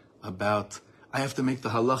much about, I have to make the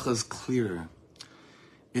halachas clearer.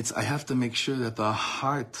 I have to make sure that the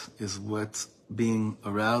heart is what's being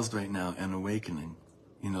aroused right now and awakening.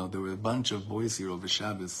 There were a bunch of boys here over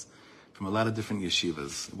Shabbos from a lot of different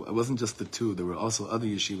yeshivas. It wasn't just the two. There were also other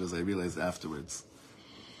yeshivas, I realized afterwards.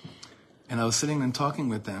 And I was sitting and talking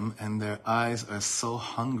with them, and their eyes are so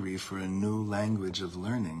hungry for a new language of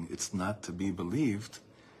learning. It's not to be believed,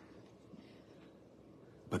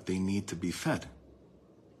 but they need to be fed.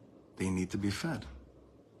 They need to be fed.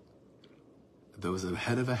 There was a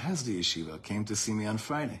head of a Hesda yeshiva came to see me on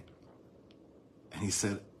Friday. And he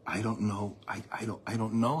said, I don't know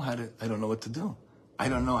what to do. I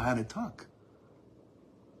don't know how to talk.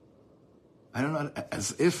 I don't know,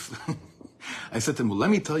 as if, I said to him, well, let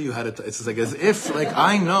me tell you how to talk. It's like, as if,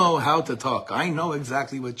 I know how to talk. I know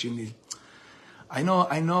exactly what you need. I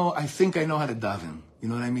think I know how to daven. You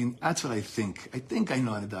know what I mean? That's what I think. I think I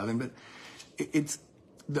know how to daven, but it's,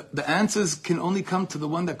 the answers can only come to the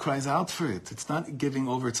one that cries out for it. It's not giving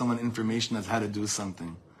over to someone information as how to do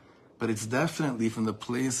something. But it's definitely from the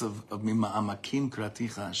place of mima'amakim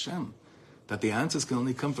kraticha Hashem, that the answers can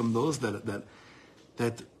only come from those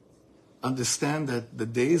that understand that the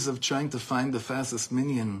days of trying to find the fastest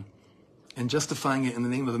minyan and justifying it in the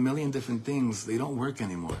name of a million different things, they don't work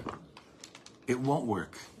anymore. It won't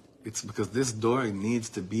work. It's because this door needs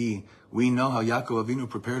to be, we know how Yaakov Avinu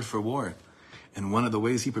prepared for war. And one of the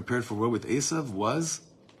ways he prepared for war with Esav was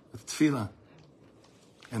with tefillah.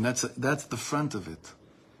 And that's the front of it.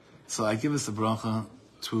 So I give us a bracha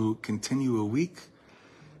to continue a week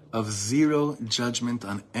of zero judgment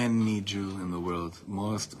on any Jew in the world.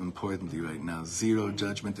 Most importantly right now, zero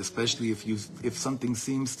judgment, especially if something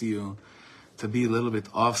seems to you to be a little bit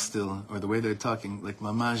off still, or the way they're talking, like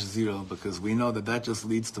mamash zero, because we know that just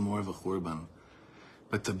leads to more of a churban.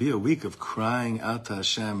 But to be a week of crying out to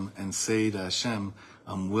Hashem and say to Hashem,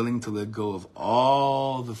 I'm willing to let go of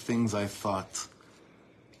all the things I thought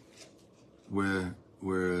were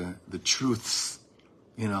the truths,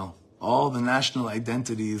 all the national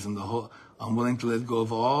identities and the whole, I'm willing to let go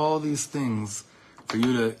of all these things for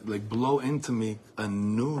you to blow into me a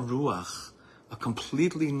new ruach, a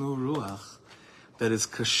completely new ruach that is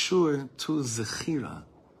kashur to zechira,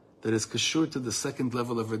 that is kashur to the second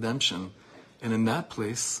level of redemption. And in that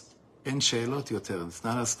place, en she'elot yoter, it's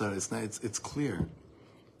not astar, it's clear.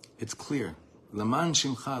 It's clear. Lema'an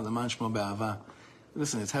Shmo B'ahava.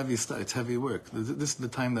 Listen, it's heavy stuff. It's heavy work. This is the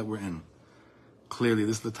time that we're in. Clearly,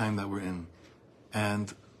 this is the time that we're in.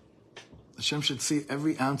 And Hashem should see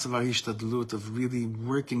every ounce of our hishtadlut, of really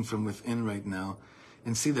working from within right now,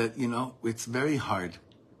 and see that, it's very hard.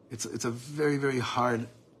 It's a very, very hard.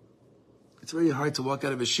 It's very hard to walk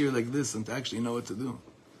out of a shir like this and to actually know what to do.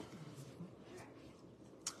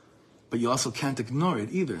 But you also can't ignore it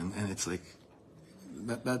either, and it's like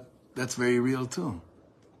that's very real too.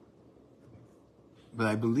 But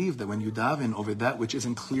I believe that when you daven over that which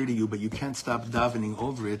isn't clear to you, but you can't stop davening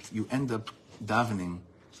over it, you end up davening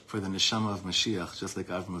for the neshama of Mashiach, just like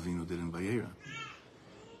Avraham Avinu did in Vayera.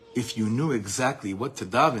 If you knew exactly what to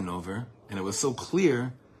daven over, and it was so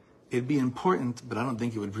clear, it'd be important, but I don't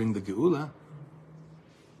think it would bring the Geula.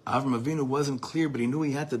 Avraham Avinu wasn't clear, but he knew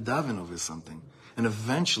he had to daven over something. And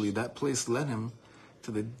eventually that place led him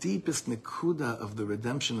to the deepest nekuda of the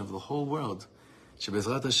redemption of the whole world.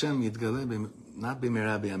 Shebezrat Hashem yitgale not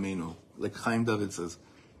b'meira b'yameinu. Like Chaim David says,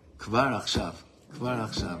 Kvar achshav,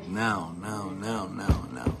 now.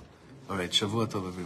 All right, Shavua Tov everyone.